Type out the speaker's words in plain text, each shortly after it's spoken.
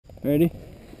Ready?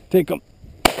 Take them.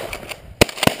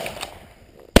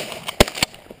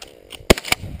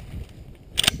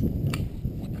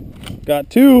 Got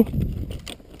two. Look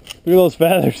at those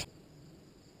feathers.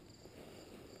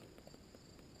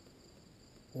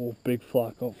 Oh, big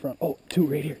flock out front. Oh, two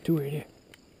right here, two right here.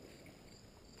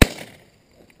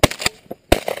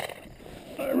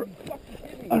 I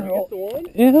don't know. The one?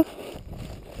 Yeah.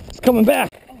 It's coming back.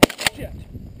 Oh, shit.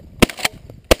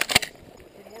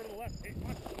 More to the left. Hey,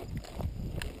 watch.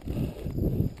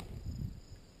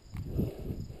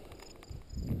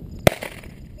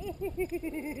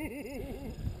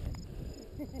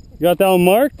 You got that one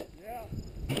marked? Yeah.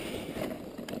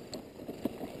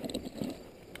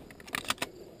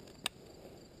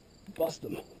 Bust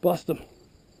him. Bust him.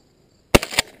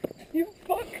 You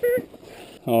fucker.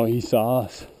 Oh, he saw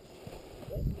us.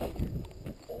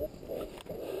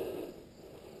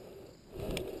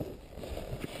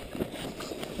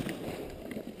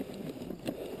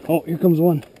 Oh, here comes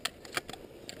one.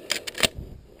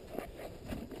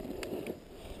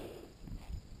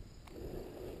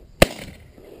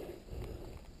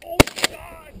 Oh,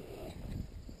 God.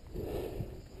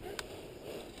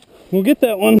 We'll get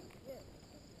that one.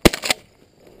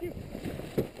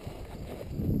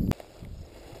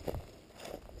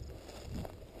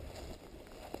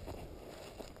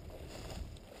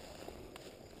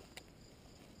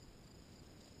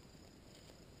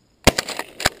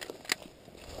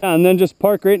 And then just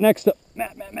park right next to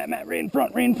Matt, right in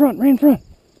front, right in front, right in front.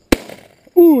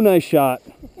 Ooh, nice shot.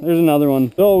 There's another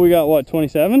one. So we got what,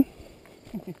 27?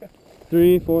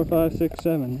 3, 4, 5, 6,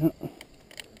 7. Yeah.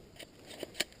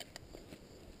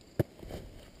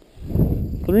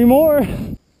 3 more.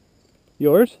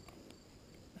 Yours?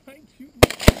 I'm shooting.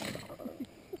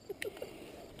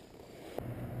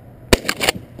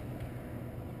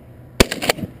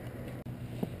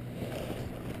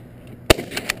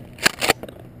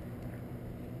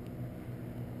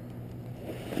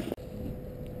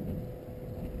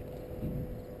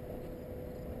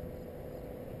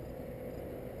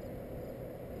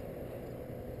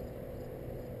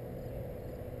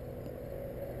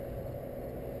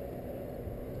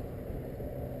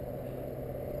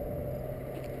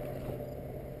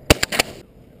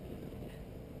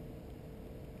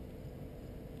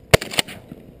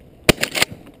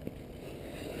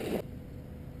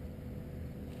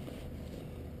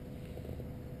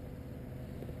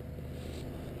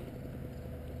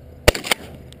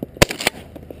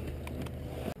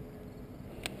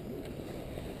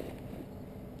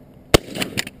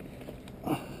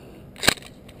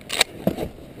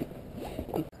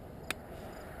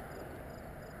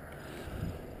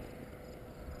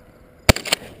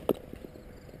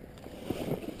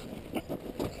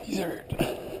 He's hurt.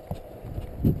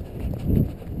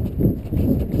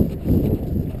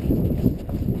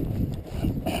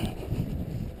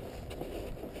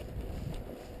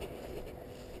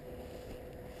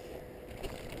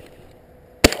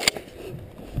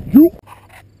 You.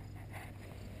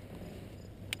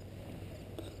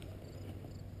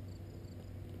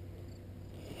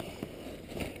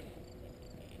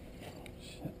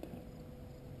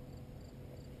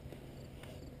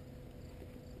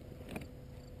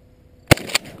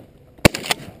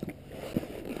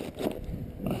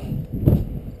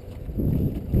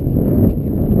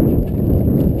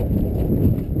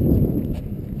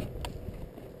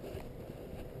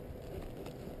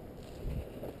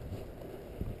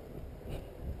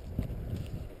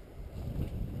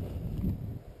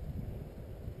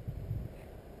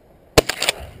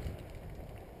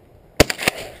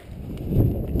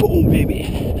 Boom, baby.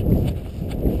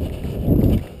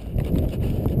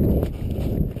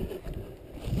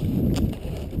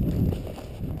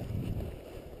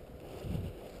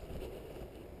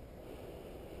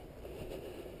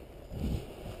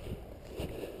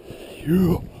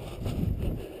 You.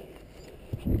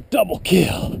 Double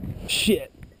kill.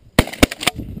 Shit.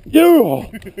 You.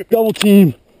 Double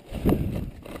team.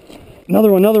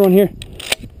 Another one here.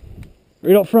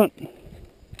 Right up front.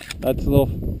 That's a little.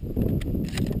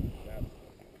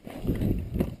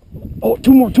 Oh,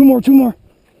 two more.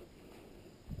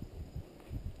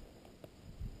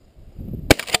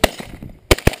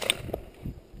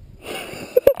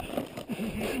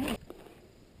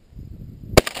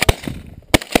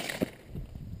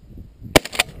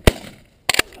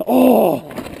 Oh.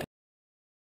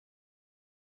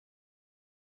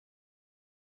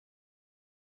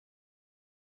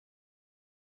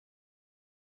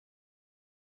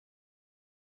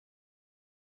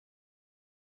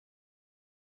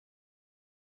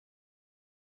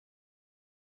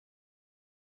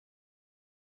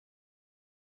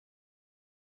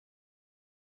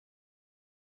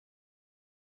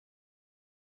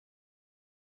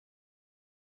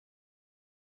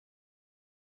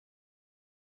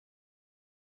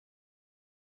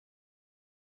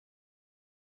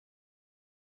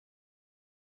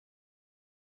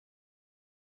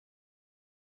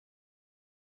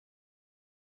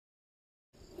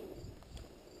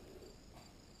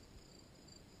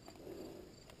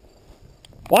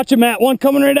 Watch it, Matt. One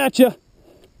coming right at you.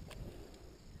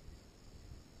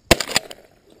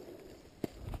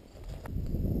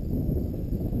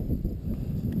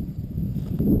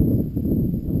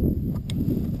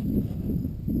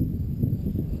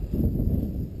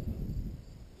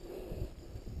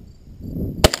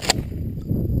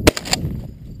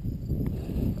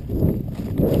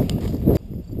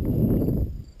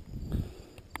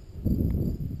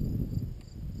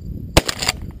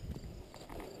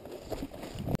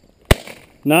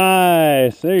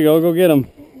 Nice. There you go. Go get him.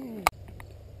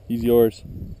 He's yours.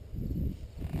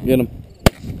 Get him.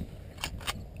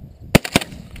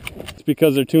 It's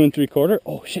because they're 2 3/4.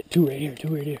 Oh shit, 2 right here. 2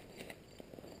 right here.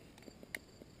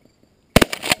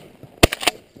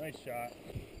 Nice shot.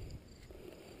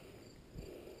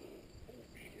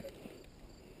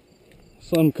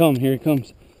 Just let him come. Here he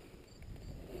comes.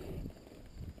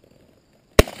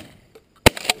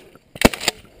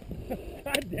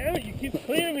 God damn it, you keep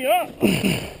cleaning me up.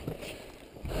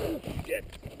 Shit.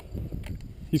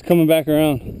 He's coming back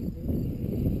around.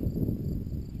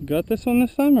 You got this one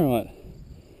this time or what?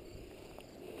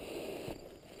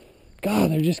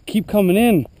 God, they just keep coming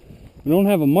in. We don't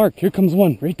have a mark. Here comes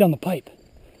one right down the pipe.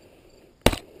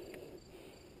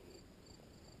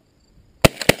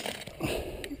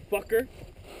 You fucker.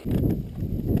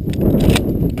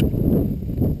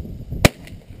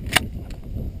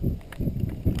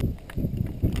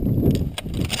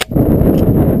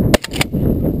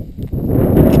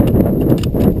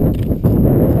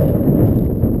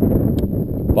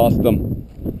 Bust them.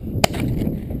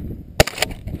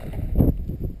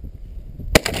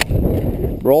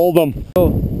 Roll them.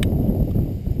 Oh.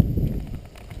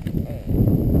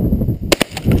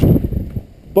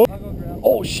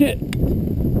 Oh shit.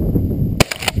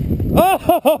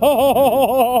 Oh!